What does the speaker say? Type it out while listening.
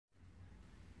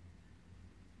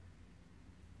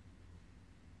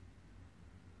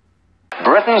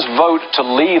Britain's vote to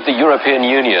leave the European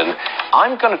Union,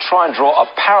 I'm going to try and draw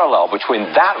a parallel between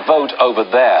that vote over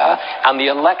there and the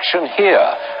election here.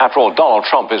 After all, Donald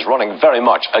Trump is running very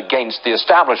much against the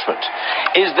establishment.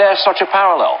 Is there such a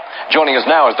parallel? Joining us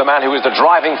now is the man who is the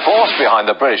driving force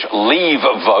behind the British Leave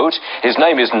vote. His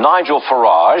name is Nigel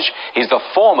Farage. He's the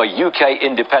former UK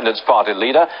Independence Party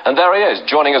leader, and there he is,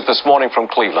 joining us this morning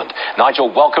from Cleveland. Nigel,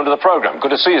 welcome to the programme.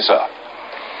 Good to see you, sir.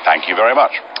 Thank you very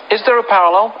much. Is there a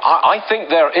parallel? I think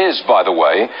there is, by the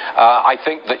way. I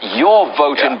think that your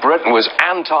vote in Britain was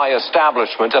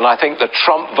anti-establishment, and I think the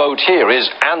Trump vote here is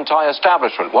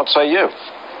anti-establishment. What say you?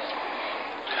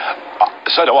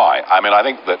 So do I. I mean, I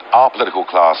think that our political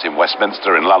class in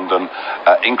Westminster, in London,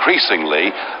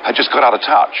 increasingly had just got out of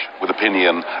touch with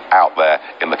opinion out there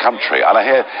in the country. And I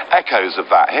hear echoes of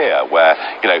that here, where,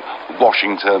 you know,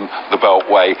 Washington, the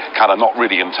Beltway, kind of not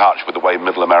really in touch with the way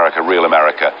middle America, real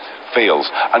America, feels.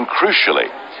 And crucially,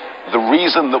 the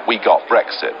reason that we got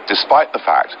Brexit, despite the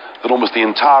fact that almost the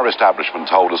entire establishment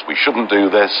told us we shouldn't do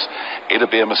this, it'd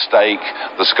be a mistake,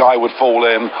 the sky would fall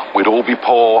in, we'd all be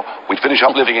poor, we'd finish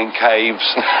up living in caves,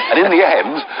 and in the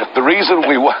end, the reason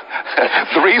we won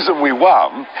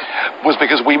was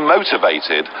because we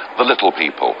motivated the little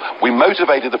people. We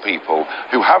motivated the people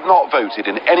who have not voted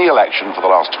in any election for the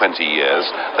last 20 years.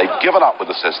 They've given up with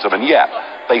the system, and yet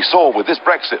they saw with this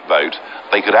Brexit vote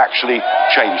they could actually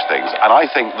change things. And I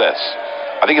think this.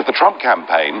 I think if the Trump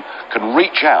campaign can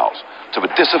reach out to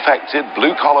the disaffected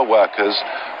blue-collar workers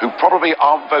who probably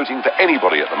aren't voting for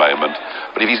anybody at the moment,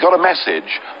 but if he's got a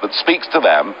message that speaks to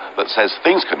them, that says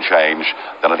things can change,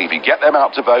 then I think if you get them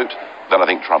out to vote, then I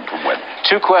think Trump can win.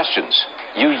 Two questions.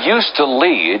 You used to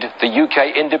lead the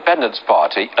UK Independence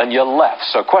Party and you left.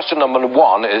 So question number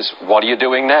one is, what are you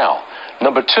doing now?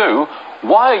 Number two,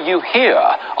 why are you here?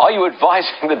 Are you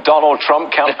advising the Donald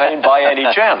Trump campaign by any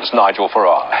chance, Nigel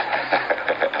Farage?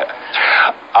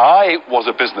 I was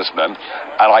a businessman,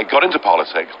 and I got into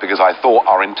politics because I thought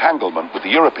our entanglement with the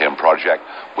European project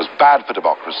was bad for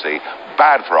democracy,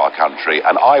 bad for our country,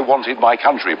 and I wanted my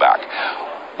country back.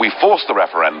 We forced the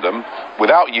referendum.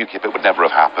 Without UKIP, it would never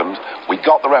have happened. We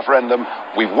got the referendum.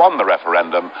 We won the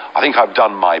referendum. I think I've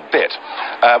done my bit.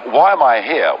 Why am I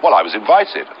here? Well, I was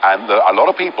invited, and a lot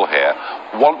of people here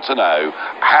want to know,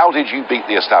 how did you beat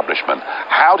the establishment?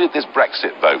 How did this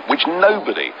Brexit vote, which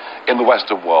nobody in the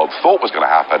Western world thought was going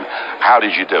to happen, how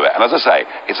did you do it? And as I say,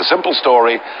 it's a simple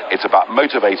story. It's about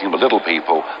motivating the little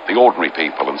people, the ordinary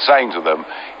people, and saying to them,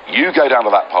 you go down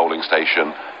to that polling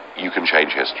station, you can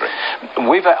change history.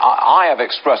 I have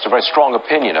expressed a very strong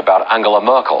opinion about Angela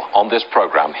Merkel on this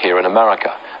program here in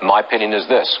America. My opinion is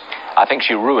this. I think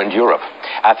she ruined Europe.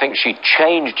 I think she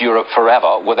changed Europe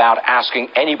forever without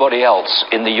asking anybody else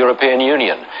in the European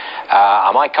Union.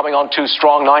 Am I coming on too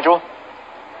strong, Nigel?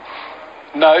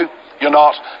 No, you're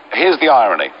not. Here's the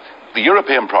irony. The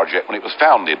European project, when it was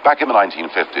founded back in the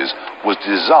 1950s, was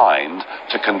designed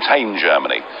to contain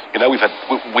Germany. You know, we'd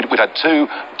had two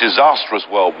disastrous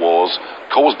world wars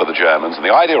caused by the Germans, and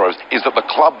the idea is that the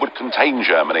club would contain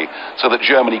Germany so that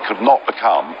Germany could not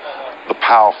become the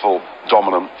powerful,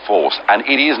 dominant force. And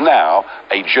it is now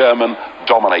a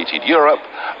German-dominated Europe,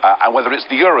 and whether it's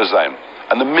the Eurozone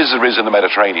and the miseries in the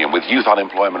Mediterranean with youth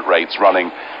unemployment rates running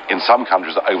in some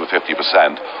countries at over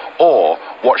 50%, or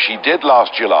what she did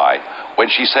last July when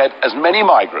she said, as many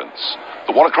migrants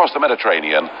that want to cross the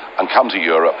Mediterranean and come to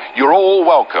Europe, you're all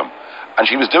welcome. And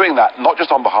she was doing that not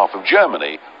just on behalf of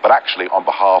Germany, but actually on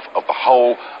behalf of the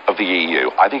whole of the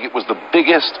EU. I think it was the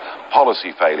biggest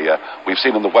policy failure we've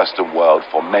seen in the Western world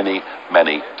for many,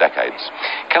 many decades.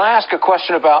 Can I ask a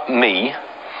question about me?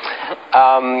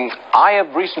 I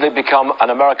have recently become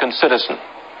an American citizen.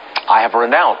 I have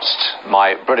renounced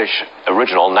my British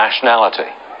original nationality.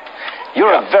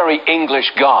 You're a very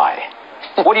English guy.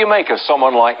 What do you make of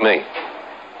someone like me?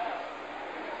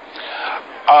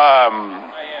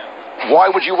 Why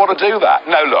would you want to do that?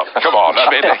 No, look, come on. I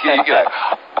mean, you know,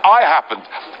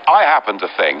 I happen to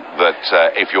think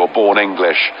that if you're born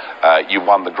English, you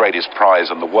won the greatest prize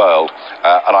in the world,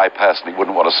 and I personally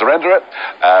wouldn't want to surrender it.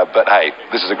 But hey,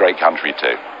 this is a great country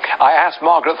too. I asked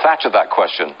Margaret Thatcher that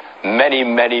question many,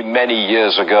 many, many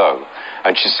years ago,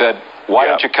 and she said, why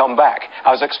don't you come back?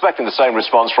 I was expecting the same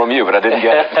response from you, but I didn't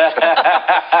get it.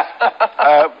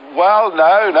 Well,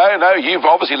 no. You've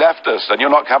obviously left us, and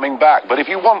you're not coming back. But if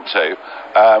you want to,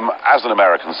 as an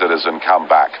American citizen, come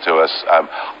back to us,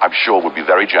 I'm sure we'd be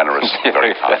very generous,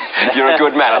 very kind. You're a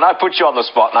good man, and I put you on the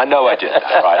spot, and I know I did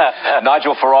that, right?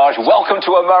 Nigel Farage, welcome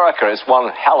to America. It's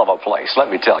one hell of a place, let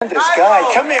me tell you. This guy,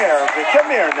 come here,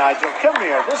 Nigel, come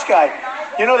here. This guy,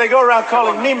 you know, they go around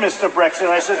calling me Mr. Brexit.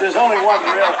 I said, there's only one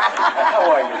real.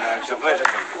 How are you, Nigel? It's a pleasure.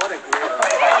 What a great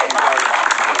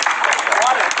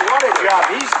What a job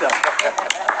he's done.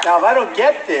 Now, if I don't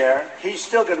get there, he's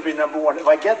still going to be number one. If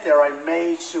I get there, I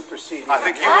may supersede him. I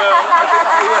think you will. I think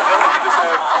you will. I think you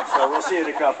deserve. So we'll see you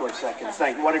in a couple of seconds.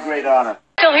 Thank you. What a great honor.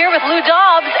 Still here with Lou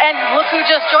Dobbs, and look who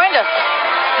just joined us.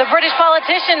 The British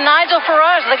politician Nigel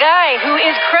Farage, the guy who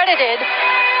is credited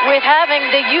with having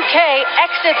the UK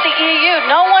exit the EU.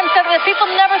 No one said that. People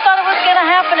never thought it was going to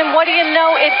happen, and what do you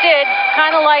know, it did.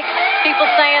 Kind of like people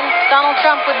saying Donald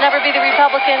Trump would never be the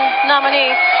Republican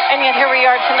nominee, and yet here we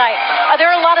are tonight. Are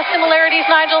there a lot of similarities,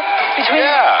 Nigel, between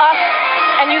us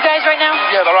and you guys right now?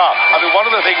 Yeah, there are. I mean, one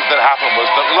of the things that happened was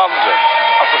that London,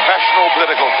 a professional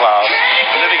political class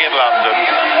living in London,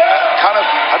 kind of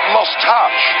had lost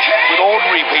touch with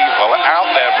ordinary people out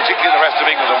there, particularly the rest of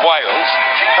England and Wales.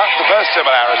 That's the first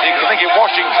similarity, because I think in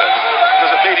Washington,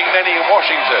 there's a feeling many in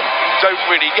Washington don't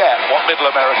really get what Middle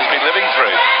America's been living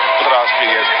through for the last few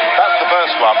years. That's the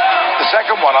first one. The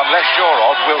second one, unless you're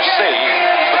odd, we'll see.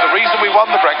 But the reason we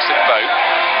won the Brexit vote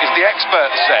is the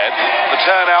experts said the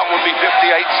turnout would be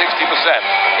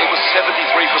 58-60%. It was 73%.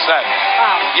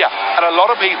 Wow. Yeah, and a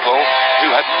lot of people who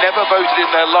had never voted in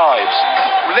their lives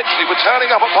literally were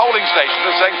turning up at polling stations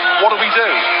and saying, what do we do?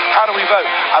 How do we vote?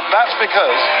 And that's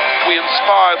because we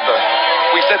inspired them.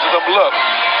 We said to them, look,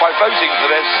 by voting for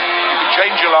this, you can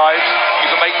change your lives, you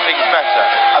can make things better.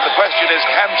 And the question is,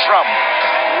 can Trump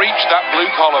reach that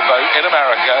blue-collar vote in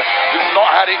America who've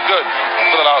not had it good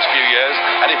for the last few years?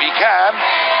 And if he can,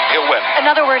 he'll win.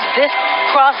 In other words, this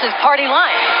crosses party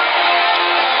lines.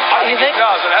 I think it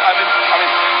does. And I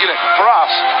mean, you know, for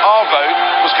us, our vote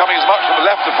was coming as much from the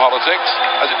left of politics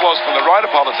as it was from the right of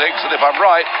politics. And if I'm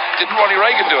right, didn't Ronnie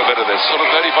Reagan do a bit of this sort of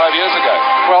 35 years ago?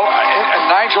 Well, and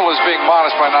Nigel is being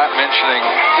modest by not mentioning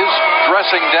his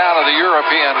dressing down of the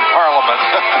European Parliament.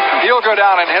 He'll go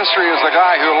down in history as the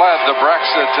guy who led the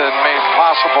Brexit and made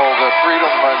possible the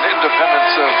freedom and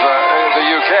independence of the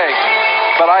UK.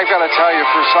 But I've got to tell you,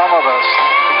 for some of us,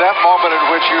 that moment in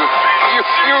which you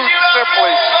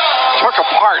simply took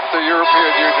apart the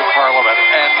European Union Parliament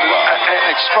and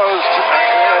exposed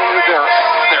their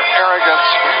arrogance.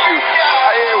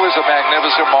 It was a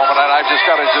magnificent moment, and I've just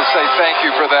got to say thank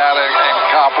you for that and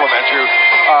compliment you.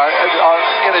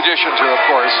 In addition to, of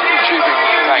course, achieving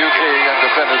UK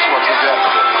independence once again.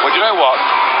 Well, you know what?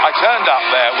 I turned up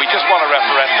there, we just won a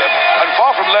referendum, and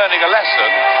far from learning a lesson,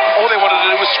 all they wanted to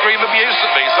do was scream abuse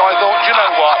at me. So I thought, you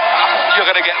know what? You're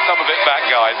going to get some of it back,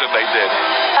 guys, and they did.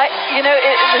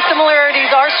 The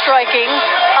similarities are striking.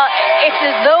 It's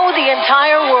as though the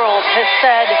entire world has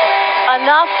said,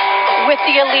 enough with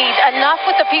the elite, enough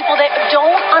with the people that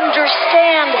don't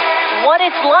understand what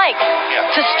it's like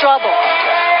to struggle.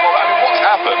 Well, I mean, what's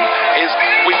happened is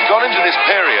we've gone into this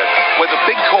period where the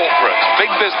big corporates,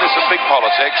 big business and big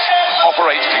politics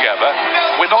operates together.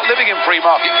 We're not living in free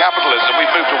market capitalism.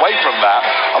 We've moved away from that.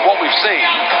 And what we've seen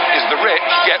is the rich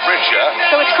get richer.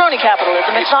 So it's crony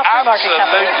capitalism. It's not free market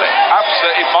capitalism.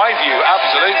 Absolutely. In my view,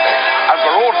 absolutely. And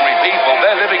for ordinary people,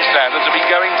 their living standards have been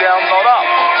going down, not up.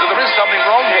 So there is something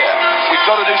wrong here. We've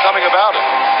got to do something about it.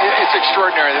 It's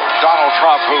extraordinary that Donald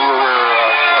Trump, who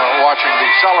we're watching be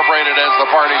celebrated as the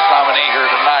party's nominee here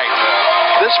tonight,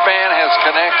 this man has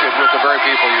connected with the very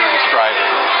people you're describing.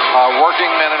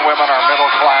 Working men and women, our middle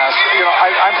class. You know,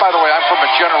 I'm by the way, I'm from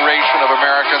a generation of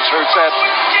Americans who said,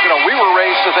 you know, we were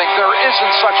raised to think there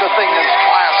isn't such a thing as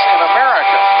class in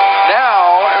America.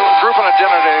 Now, group and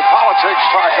identity politics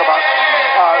talk about,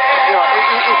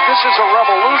 if this is a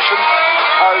revolution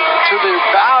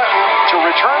to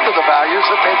return to the values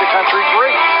that made the country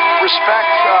great. Respect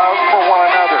for one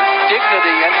another,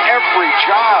 dignity in every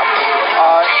job.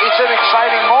 It's an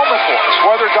exciting moment for us.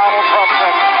 Whether Donald Trump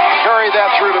can carry that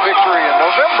through to victory in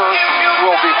November,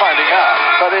 we'll be finding out.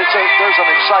 But there's an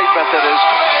excitement that is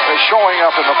showing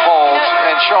up in the polls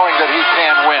and showing that he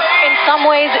can win. In some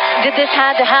ways, this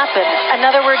had to happen. In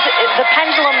other words, the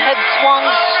pendulum had swung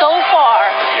so far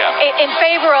in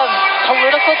favor of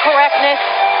political correctness,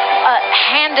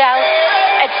 handouts,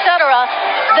 etc.,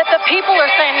 that the people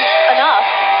are saying, enough.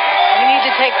 We need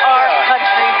to take our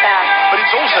country back. But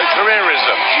it's also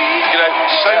careerism. You know,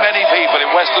 so many people in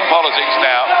Western politics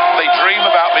now, they dream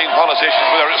about being politicians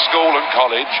when they're at school and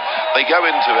college. They go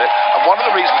into it, and one of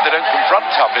the reasons they don't confront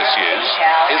tough issues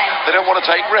is they don't want to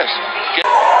take risks.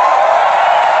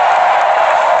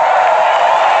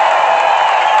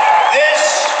 This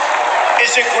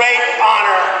is a great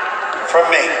honor for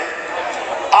me.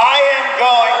 I am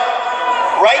going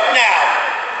right now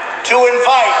to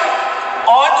invite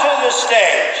onto the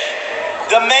stage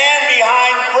the man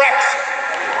behind Brexit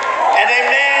and a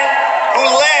man who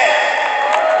led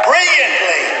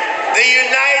brilliantly the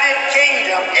United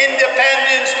Kingdom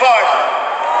Independence Party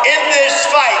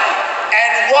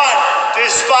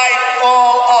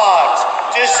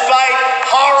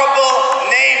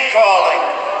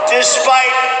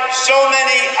despite so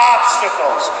many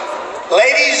obstacles.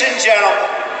 Ladies and gentlemen,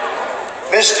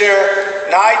 Mr.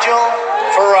 Nigel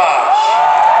Farage.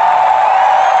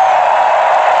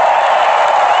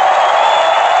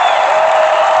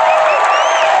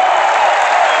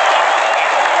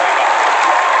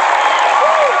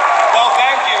 Well,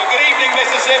 thank you. Good evening,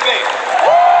 Mississippi.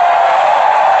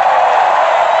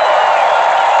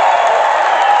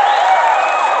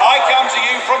 I come to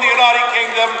you from the United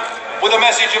Kingdom with a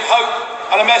message of hope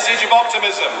and a message of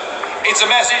optimism. It's a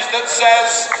message that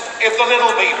says, if the little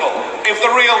people, if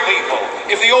the real people,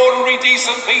 if the ordinary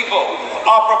decent people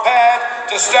are prepared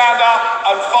to stand up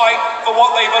and fight for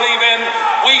what they believe in,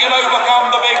 we can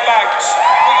overcome the big banks.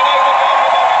 We can overcome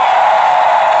the big banks.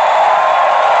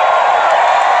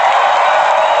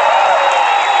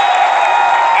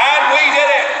 And we did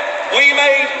it.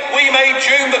 We made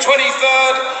June the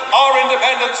 23rd our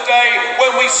Independence Day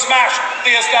when we smashed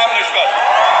the establishment.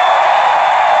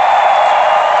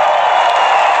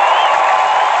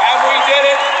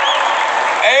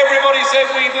 Everybody said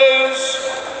we'd lose.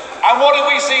 And what did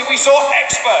we see? We saw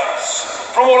experts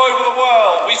from all over the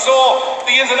world. We saw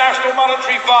the International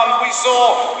Monetary Fund. We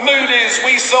saw Moody's.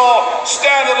 We saw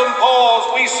Standard & Poor's.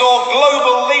 We saw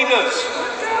global leaders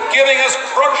giving us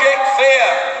Project Fear,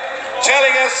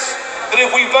 telling us that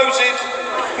if we voted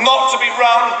not to be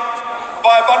run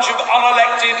by a bunch of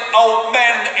unelected old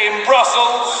men in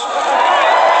Brussels,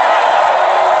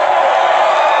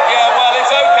 yeah, well,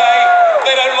 it's okay.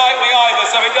 They don't like me either,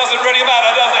 so it doesn't really matter,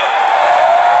 does it?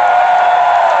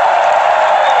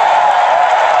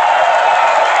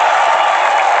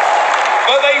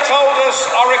 But they told us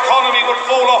our economy would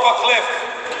fall off a cliff.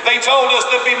 They told us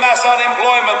there'd be mass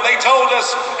unemployment. They told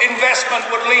us investment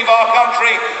would leave our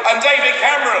country. And David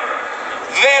Cameron,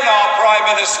 then our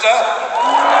Prime Minister,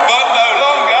 but no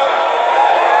longer,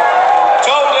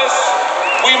 told us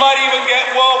we might even get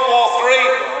World War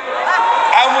III.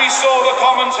 And we saw the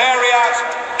commentariat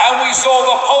and we saw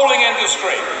the polling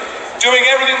industry doing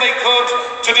everything they could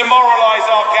to demoralize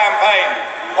our campaign.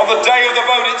 On the day of the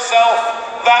vote itself,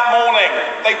 that morning,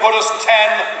 they put us 10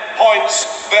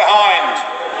 points behind.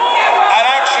 And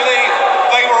actually,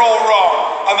 they were all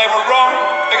wrong. And they were wrong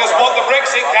because what the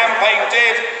Brexit campaign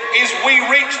did is we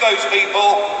reached those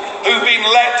people who've been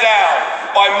let down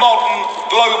by modern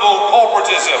global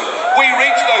corporatism. We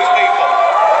reached those people.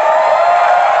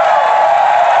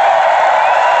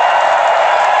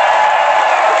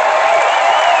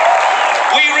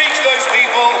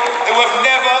 Who have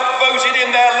never voted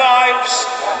in their lives,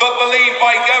 but believe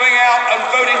by going out and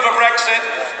voting for Brexit,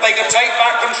 they can take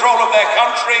back control of their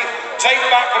country, take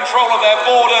back control of their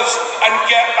borders, and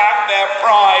get back their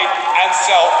pride and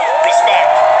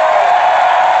self-respect.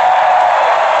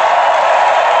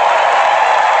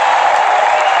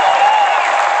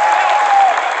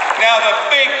 Now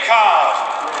the big card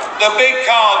the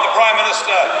Prime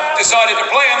Minister decided to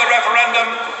play in the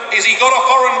referendum is he got a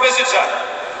foreign visitor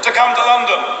to come to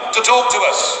London to talk to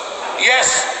us.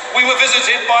 Yes, we were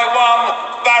visited by one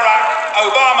Barack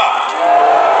Obama.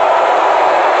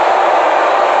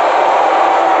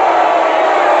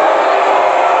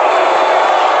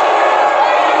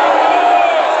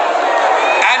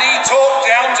 And he talked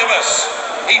down to us.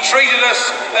 He treated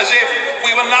us as if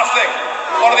we were nothing.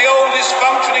 One of the oldest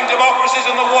functioning democracies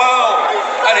in the world.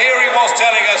 And here he was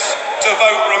telling us to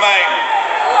vote Remain.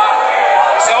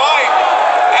 So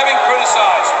having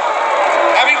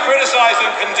criticised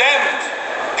and condemned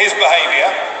his behaviour,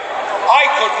 I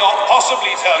could not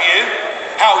possibly tell you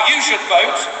how you should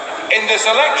vote in this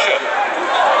election.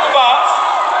 But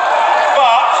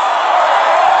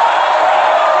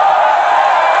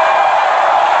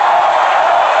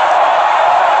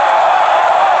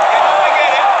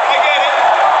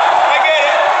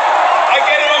I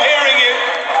get it, I'm hearing you.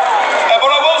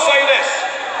 But I will say this,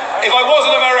 if I was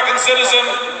an American citizen,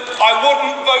 I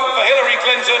wouldn't vote for Hillary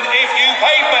Clinton if you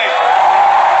paid me.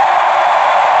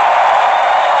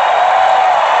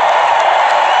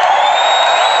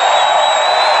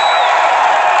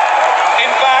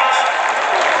 In fact,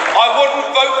 I wouldn't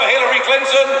vote for Hillary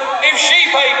Clinton if she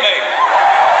paid me.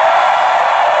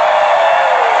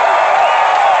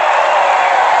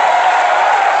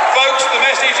 Folks, the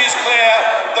message is clear.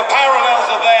 The parallels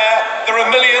are there. There are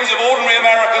millions of ordinary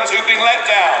Americans who've been let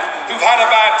down, who've had a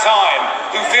bad time,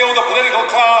 who feel the political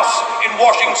class in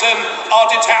Washington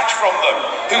are detached from them,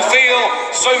 who feel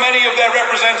so many of their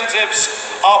representatives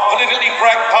are politically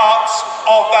correct parts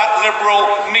of that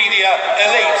liberal media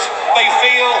elite. They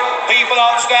feel people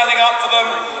aren't standing up for them,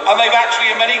 and they've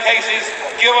actually, in many cases,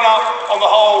 given up on the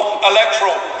whole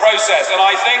electoral process. And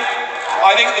I think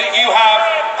I think that you have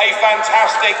a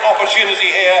fantastic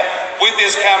opportunity here with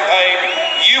this campaign.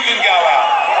 You can go out.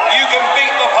 You can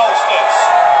beat the pollsters.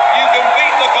 You can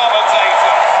beat the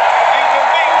commentators. You can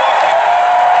beat Washington.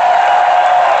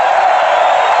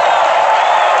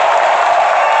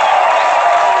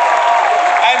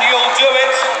 And you'll do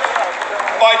it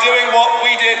by doing what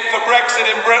we did for Brexit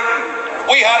in Britain.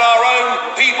 We had our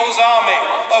own People's Army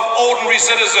of ordinary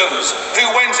citizens who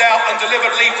went out and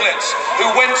delivered leaflets, who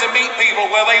went to meet people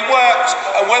where they worked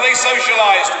and where they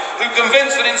socialised, who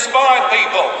convinced and inspired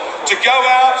people to go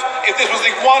out, if this was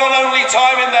the one and only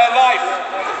time in their life,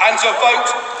 and to vote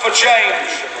for change.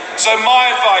 So my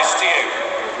advice to you,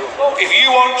 if you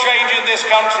want change in this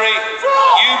country,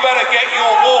 you better get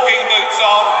your walking boots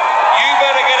on, you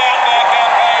better get out there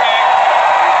campaigning.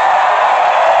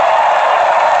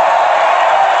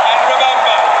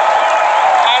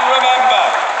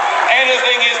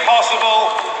 Anything is possible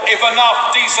if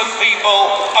enough decent people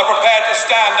are prepared to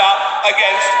stand up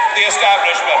against the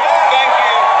establishment. Thank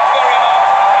you very much.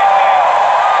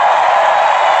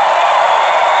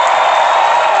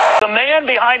 The man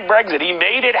behind Brexit, he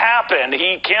made it happen.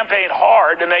 He campaigned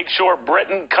hard to make sure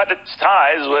Britain cut its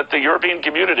ties with the European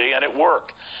community, and it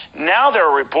worked. Now there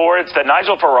are reports that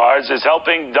Nigel Farage is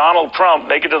helping Donald Trump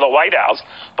make it to the White House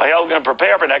by helping him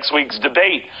prepare for next week's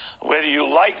debate. Whether you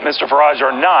like Mr. Farage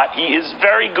or not, he is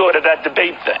very good at that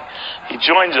debate thing. He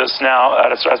joins us now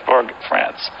out of Strasbourg,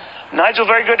 France. Nigel,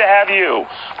 very good to have you.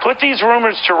 Put these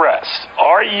rumors to rest.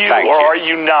 Are you are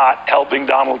you not helping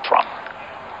Donald Trump?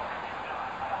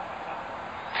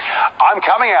 I'm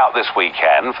coming out this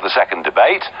weekend for the second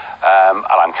debate, and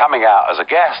I'm coming out as a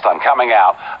guest, I'm coming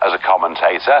out as a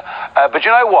commentator, but you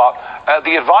know what?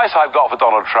 The advice I've got for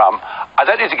Donald Trump, I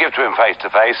don't need to give to him face to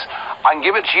face. I can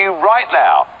give it to you right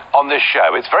now on this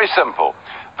show. It's very simple.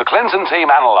 The Clinton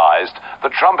team analysed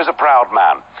that Trump is a proud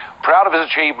man, proud of his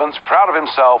achievements, proud of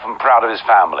himself, and proud of his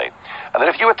family. And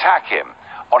that if you attack him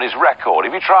on his record,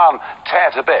 if you try and tear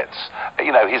to bits,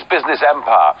 his business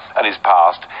empire and his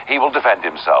past, he will defend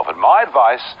himself. And my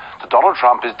advice to Donald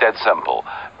Trump is dead simple.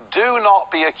 Do not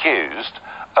be accused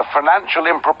of financial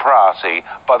impropriety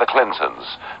by the Clintons.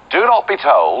 Do not be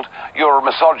told you're a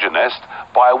misogynist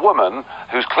by a woman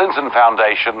whose Clinton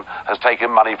Foundation has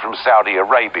taken money from Saudi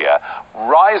Arabia.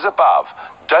 Rise above.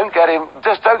 Don't get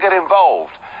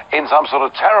involved in some sort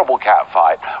of terrible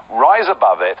catfight. Rise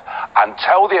above it and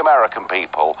tell the American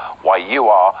people why you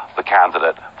are the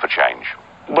candidate for change.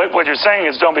 What you're saying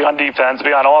is don't be on defense,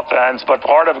 be on offense, but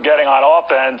part of getting on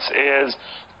offense is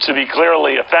to be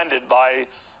clearly offended by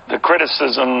the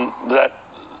criticism that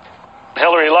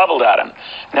Hillary leveled at him.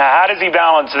 Now, how does he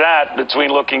balance that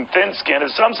between looking thin-skinned,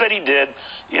 as some said he did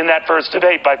in that first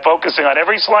debate, by focusing on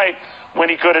every slight when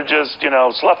he could have just,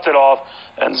 sloughed it off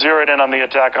and zeroed in on the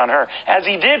attack on her, as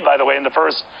he did, by the way, in the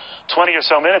first 20 or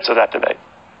so minutes of that debate?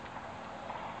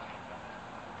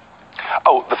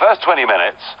 Oh, the first 20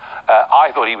 minutes,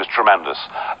 I thought he was tremendous.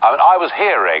 I was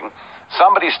hearing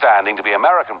somebody standing to be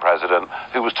American president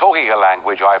who was talking a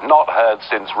language I have not heard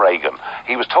since Reagan.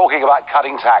 He was talking about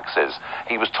cutting taxes.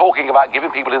 He was talking about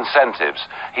giving people incentives.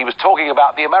 He was talking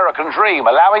about the American dream,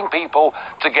 allowing people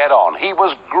to get on. He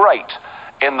was great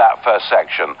in that first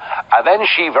section. And then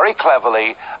she very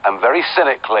cleverly and very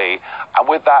cynically, and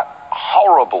with that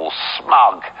horrible,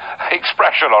 smug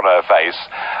expression on her face,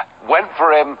 went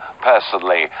for him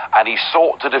personally, and he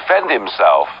sought to defend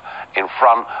himself in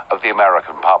front of the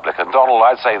American public. And Donald,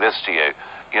 I'd say this to you,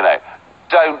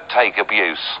 don't take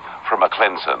abuse from a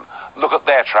Clinton. Look at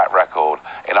their track record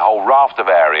in a whole raft of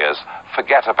areas.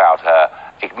 Forget about her.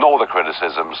 Ignore the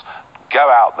criticisms. Go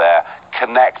out there,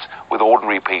 connect with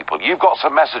ordinary people. You've got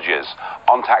some messages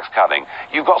on tax cutting.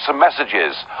 You've got some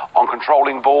messages on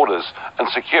controlling borders and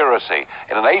security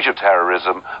in an age of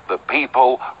terrorism that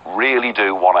people really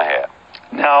do want to hear.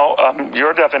 Now,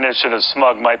 your definition of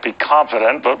smug might be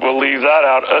confident, but we'll leave that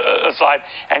out aside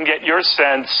and get your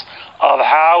sense of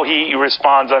how he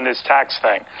responds on this tax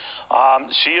thing.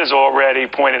 She has already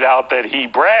pointed out that he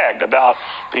bragged about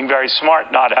being very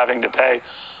smart, not having to pay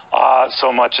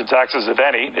so much in taxes, if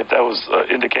any, if those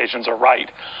indications are right.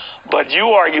 But you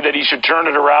argue that he should turn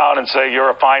it around and say you're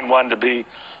a fine one to be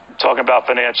talking about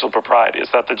financial propriety. Is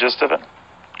that the gist of it?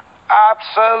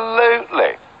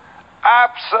 Absolutely.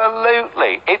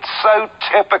 Absolutely. It's so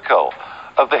typical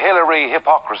of the Hillary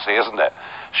hypocrisy, isn't it?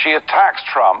 She attacks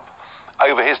Trump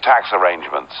over his tax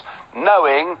arrangements,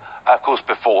 knowing, of course,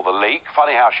 before the leak,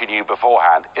 funny how she knew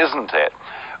beforehand, isn't it?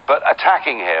 But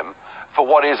attacking him for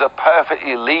what is a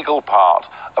perfectly legal part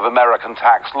of American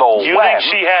tax law. You think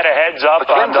she had a heads up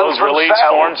on those release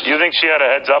forms? You think she had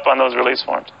a heads up on those release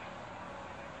forms?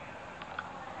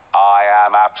 I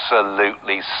am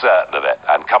absolutely certain of it.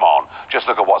 And come on, just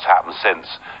look at what's happened since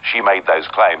she made those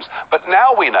claims. But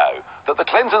now we know that the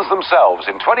Clintons themselves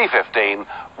in 2015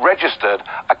 registered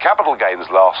a capital gains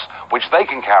loss, which they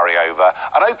can carry over.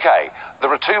 And okay,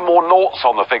 there are 2 more noughts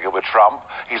on the figure with Trump.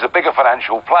 He's a bigger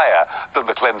financial player than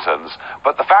the Clintons.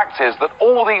 But the fact is that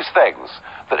all these things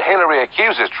that Hillary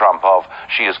accuses Trump of,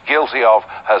 she is guilty of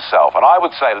herself. And I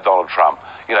would say to Donald Trump,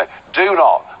 do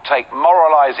not take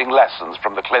moralizing lessons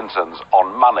from the Clintons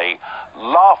on money.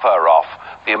 Laugh her off.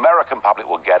 The American public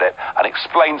will get it, and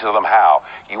explain to them how.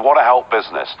 You want to help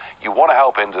business. You want to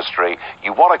help industry.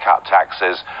 You want to cut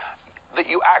taxes. That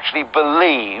you actually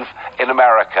believe in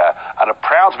America and are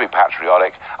proud to be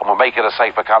patriotic and will make it a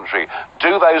safer country.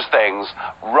 Do those things.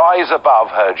 Rise above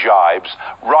her jibes.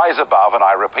 Rise above, and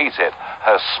I repeat it,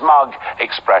 her smug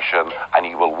expression, and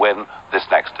you will win this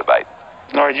next debate.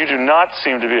 All right, you do not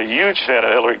seem to be a huge fan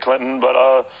of Hillary Clinton, but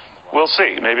we'll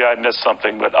see. Maybe I missed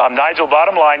something. But Nigel,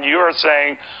 bottom line, you are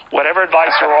saying whatever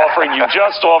advice you're offering, you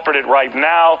just offered it right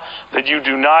now, that you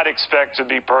do not expect to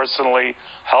be personally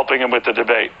helping him with the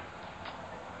debate.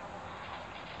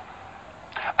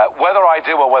 Whether I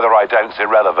do or whether I don't is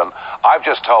irrelevant. I've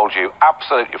just told you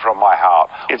absolutely from my heart.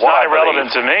 It's not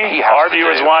irrelevant to me. Our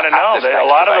viewers want to know. A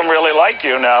lot of them really like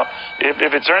you now. If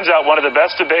it turns out one of the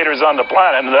best debaters on the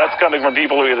planet, and that's coming from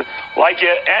people who like you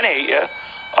and hate you,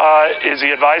 is he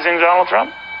advising Donald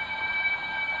Trump?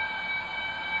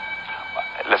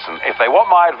 Listen, if they want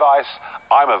my advice,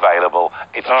 I'm available.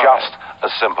 It's just as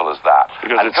simple as that.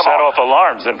 Because it set off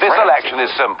alarms in this France. election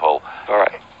is simple. All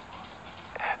right.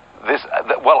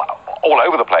 All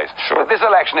over the place. Sure. But this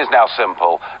election is now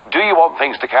simple. Do you want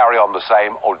things to carry on the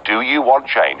same, or do you want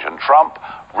change? And Trump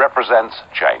represents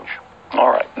change.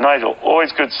 All right. Nigel,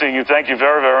 always good seeing you. Thank you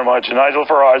very, very much. Nigel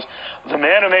Farage, the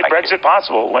man who made Brexit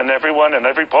possible when everyone and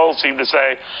every poll seemed to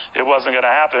say it wasn't going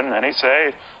to happen. And he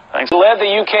said, thanks. Led the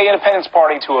UK Independence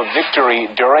Party to a victory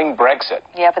during Brexit.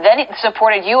 Yeah, but then he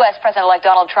supported U.S. President-elect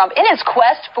Donald Trump in his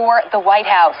quest for the White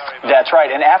House. That's right.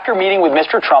 And after meeting with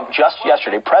Mr. Trump just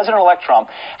yesterday, President-elect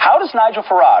Trump, how does Nigel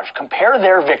Farage compare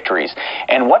their victories?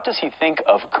 And what does he think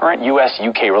of current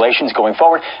U.S.-UK relations going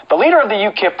forward? The leader of the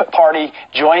UKIP party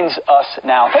joins us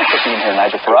now. Thanks for being here,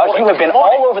 Nigel Farage. You have been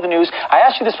all over the news. I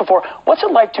asked you this before. What's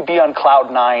it like to be on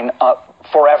cloud nine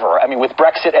forever? I mean, with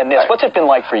Brexit and this, what's it been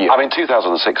like for you?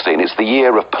 2016, it's the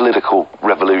year of political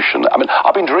revolution.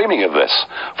 I've been dreaming of this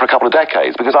for a couple of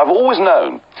decades because I've always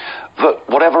known that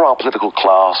whatever our political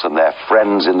class and their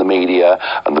friends in the media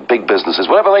and the big businesses,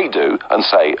 whatever they do and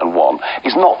say and want,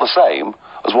 is not the same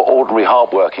as what ordinary,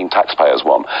 hard-working taxpayers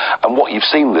want. And what you've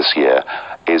seen this year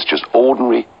is just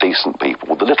ordinary, decent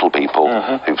people, the little people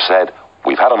who've said,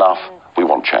 we've had enough. We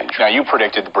want change. Now, you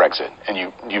predicted the Brexit, and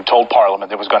you told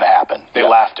Parliament it was going to happen. They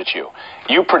laughed at you.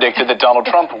 You predicted that Donald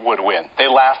Trump would win.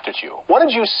 They laughed at you. What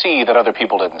did you see that other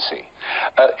people didn't see?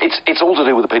 It's all to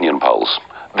do with opinion polls.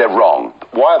 They're wrong.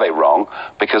 Why are they wrong?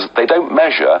 Because they don't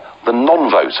measure the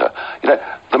non-voter.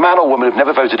 The man or woman who've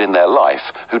never voted in their life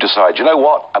who decides, you know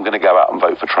what, I'm going to go out and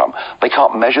vote for Trump. They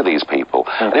can't measure these people.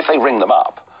 And if they ring them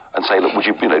up and say, look, would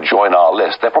you join our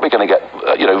list? They're probably going to get,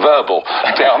 verbal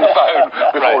down the phone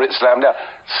before it's slammed down.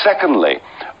 Secondly,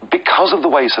 because of the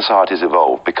way society's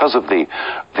evolved, because of the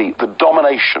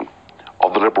domination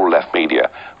of the liberal left media,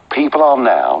 people are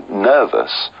now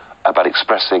nervous about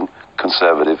expressing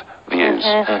conservative views.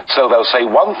 So they'll say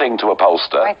one thing to a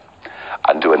pollster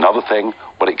and do another thing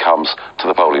when it comes to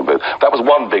the polling booth. That was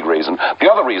one big reason. The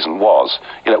other reason was,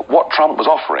 what Trump was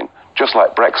offering, just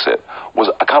like Brexit, was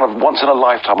a kind of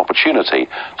once-in-a-lifetime opportunity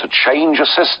to change a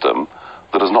system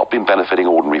that has not been benefiting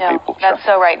ordinary people. That's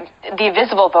so right. The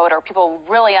invisible voter, people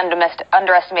really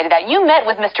underestimated that. You met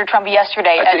with Mr. Trump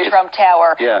yesterday at Trump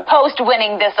Tower,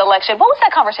 post-winning this election. What was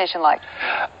that conversation like?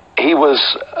 He was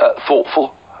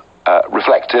thoughtful,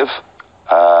 reflective.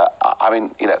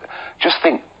 Just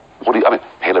think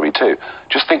Hillary too.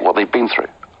 Just think what they've been through.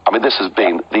 This has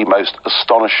been the most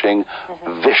astonishing,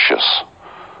 vicious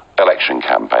election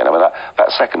campaign.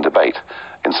 That second debate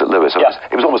in St. Louis,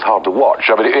 it was almost hard to watch.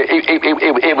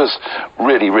 It was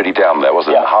really, really down there,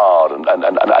 wasn't it? Hard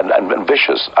and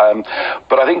vicious.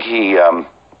 But I think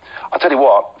I'll tell you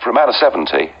what, for a man of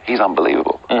 70, he's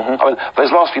unbelievable.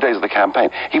 Those last few days of the campaign,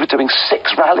 he was doing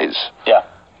 6 rallies.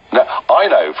 Now, I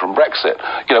know from Brexit,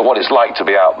 what it's like to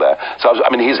be out there. So,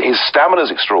 his stamina is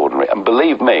extraordinary. And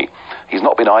believe me, he's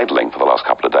not been idling for the last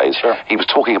couple of days. He was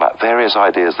talking about various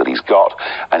ideas that he's got,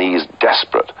 and he is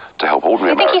desperate to help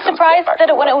ordinary Americans. Do you think he's surprised that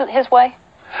it went his way?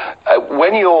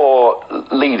 When you're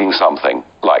leading something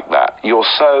like that, you're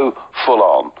so full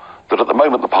on that at the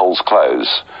moment the polls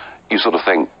close, you sort of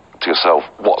think, to yourself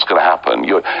what's going to happen,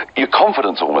 your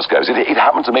confidence almost goes. It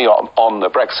happened to me on the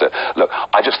Brexit. Look,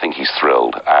 I just think he's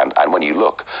thrilled, and when you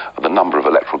look at the number of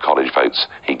electoral college votes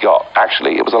he got,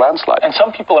 actually it was a landslide. And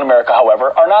some people in America,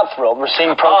 however, are not thrilled. We're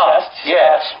seeing protests.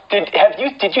 Yes.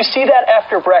 Did you see that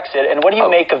after Brexit? And what do you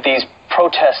make of these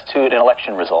protests to an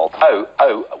election result?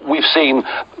 We've seen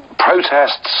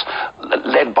protests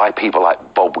led by people like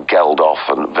Bob Geldof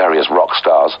and various rock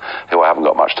stars who I haven't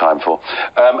got much time for.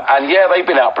 And yeah, they've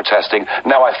been out protesting.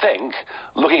 Now, I think,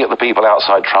 looking at the people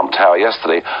outside Trump Tower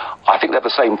yesterday, I think they're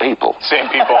the same people. Same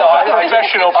people.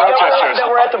 Professional protesters. They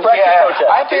were at the Brexit protest.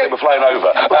 I think they were flown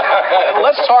over.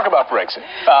 Let's talk about Brexit.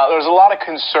 There's a lot of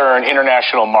concern,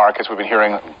 international markets. We've been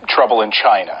hearing trouble in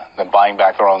China, them buying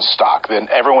back their own stock. Then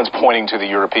everyone's pointing to the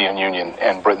European Union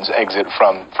and Britain's exit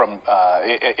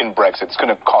in Brexit. It's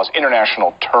going to cause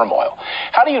international turmoil.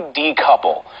 How do you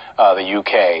decouple the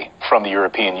UK from the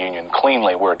European Union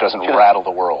cleanly where it doesn't rattle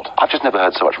the world? I've just never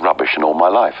heard so much rubbish in all my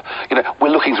life. We're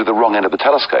looking through the wrong end of the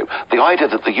telescope. The idea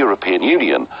that the European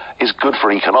Union is good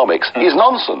for economics is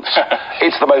nonsense.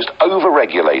 It's the most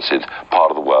over-regulated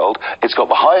part of the world. It's got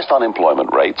the highest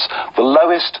unemployment rates, the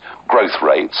lowest growth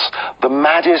rates, the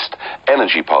maddest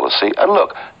energy policy. And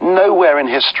look, nowhere in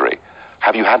history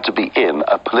have you had to be in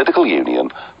a political union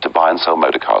to buy and sell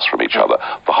motor cars from each other.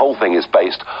 The whole thing is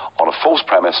based on a false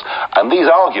premise, and these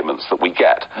arguments that we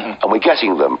get, and we're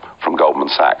getting them from Goldman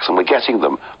Sachs, and we're getting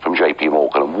them from JP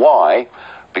Morgan. And why?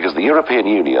 Because the European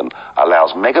Union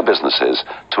allows mega businesses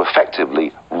to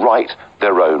effectively write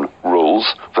their own rules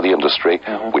for the industry,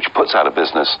 which puts out of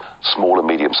business small and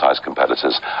medium-sized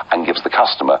competitors and gives the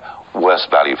customer worse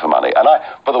value for money. And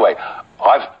by the way,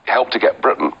 I've helped to get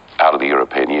Britain out of the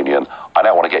European Union. I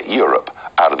now want to get Europe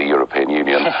out of the European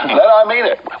Union. No, I mean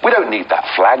it. We don't need that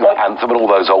flag anthem and all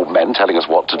those old men telling us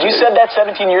what to do. You said that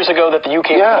 17 years ago that the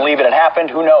UK would believe it had happened.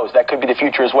 Who knows? That could be the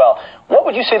future as well. What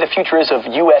would you say the future is of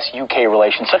US-UK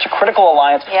relations? Such a critical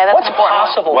alliance. Yeah, what's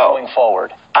possible going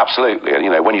forward? Absolutely. And,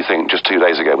 when you think just 2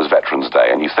 days ago was Veterans Day,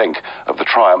 and you think of the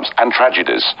triumphs and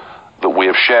tragedies that we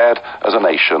have shared as a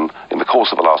nation in the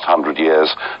course of the last 100 years,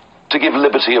 to give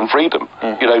liberty and freedom,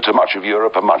 to much of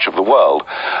Europe and much of the world.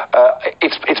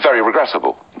 It's very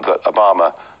regrettable that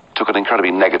Obama took an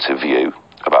incredibly negative view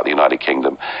about the United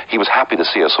Kingdom. He was happy to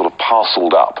see us sort of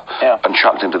parceled up and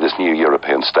chucked into this new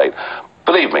European state.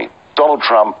 Believe me, Donald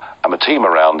Trump and the team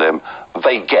around him,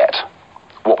 they get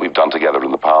what we've done together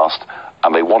in the past,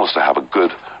 and they want us to have a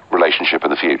good relationship in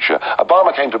the future.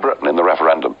 Obama came to Britain in the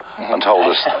referendum and told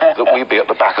us that we'd be at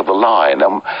the back of the line.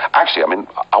 Actually,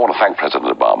 I want to thank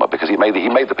President Obama because he made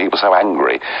the people so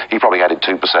angry. He probably added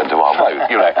 2% to our vote,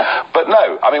 But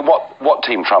no, what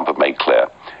Team Trump have made clear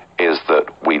is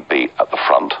that we'd be at the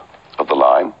front of the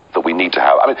line, that we need to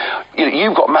have.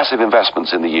 You've got massive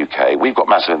investments in the UK. We've got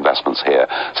massive investments here.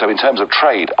 So in terms of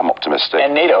trade, I'm optimistic.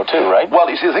 And NATO too, right? Well,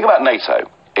 you see, the thing about NATO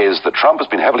is that Trump has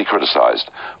been heavily criticized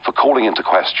for calling into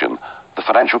question the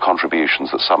financial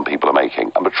contributions that some people are making.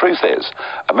 And the truth is,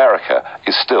 America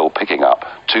is still picking up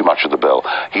too much of the bill.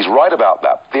 He's right about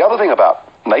that. The other thing about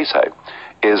NATO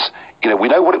is, we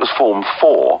know what it was formed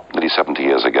for nearly 70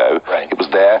 years ago. Right. It was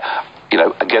there,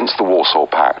 against the Warsaw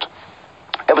Pact.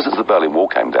 Ever since the Berlin Wall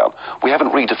came down, we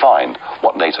haven't redefined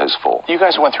what NATO's for. You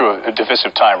guys went through a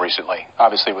divisive time recently,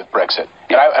 obviously with Brexit.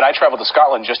 And I traveled to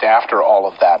Scotland just after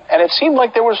all of that, and it seemed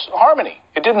like there was harmony.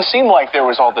 It didn't seem like there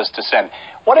was all this dissent.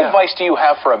 What advice do you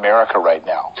have for America right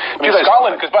now?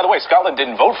 Scotland, because by the way, Scotland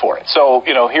didn't vote for it. So,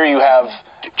 here you have...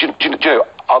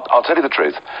 I'll tell you the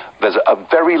truth. There's a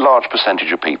very large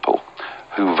percentage of people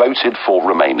who voted for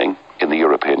remaining in the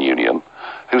European Union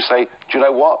who say, do you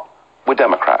know what? We're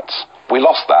Democrats. We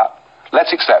lost that.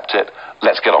 Let's accept it.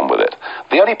 Let's get on with it.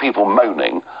 The only people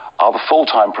moaning are the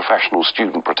full-time professional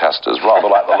student protesters,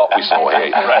 rather like the lot we saw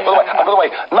here. By the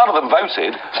way, none of them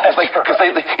voted because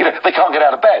they can't get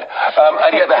out of bed,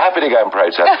 and yet they're happy to go and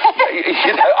protest.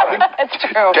 It's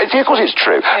true. Of course, it's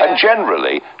true. Yeah. And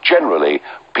generally,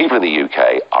 people in the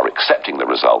UK are accepting the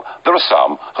result. There are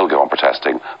some who'll go on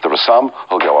protesting. There are some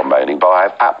who'll go on moaning. But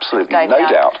I have absolutely no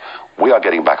doubt we are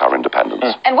getting back our independence.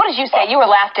 And what did you say? You were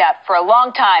laughed at for a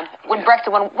long time when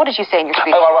Brexit went. What did you say in your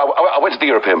speech? I went to the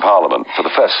European Parliament for the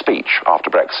first speech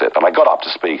after Brexit, and I got up to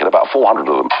speak, and about 400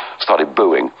 of them started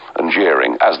booing and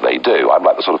jeering, as they do. I'm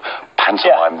like the sort of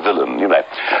pantomime villain,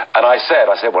 And I said,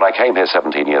 when I came here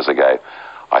 17 years ago,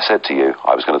 I said to you,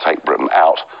 I was going to take Britain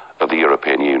out of the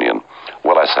European Union.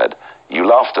 Well, I said, you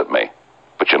laughed at me,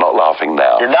 but you're not laughing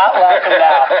now. You're not laughing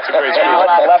now. It's a great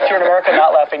left here in America,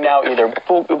 not laughing now either.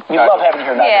 We love having you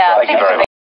here, Nigel. Yeah, thank you very much.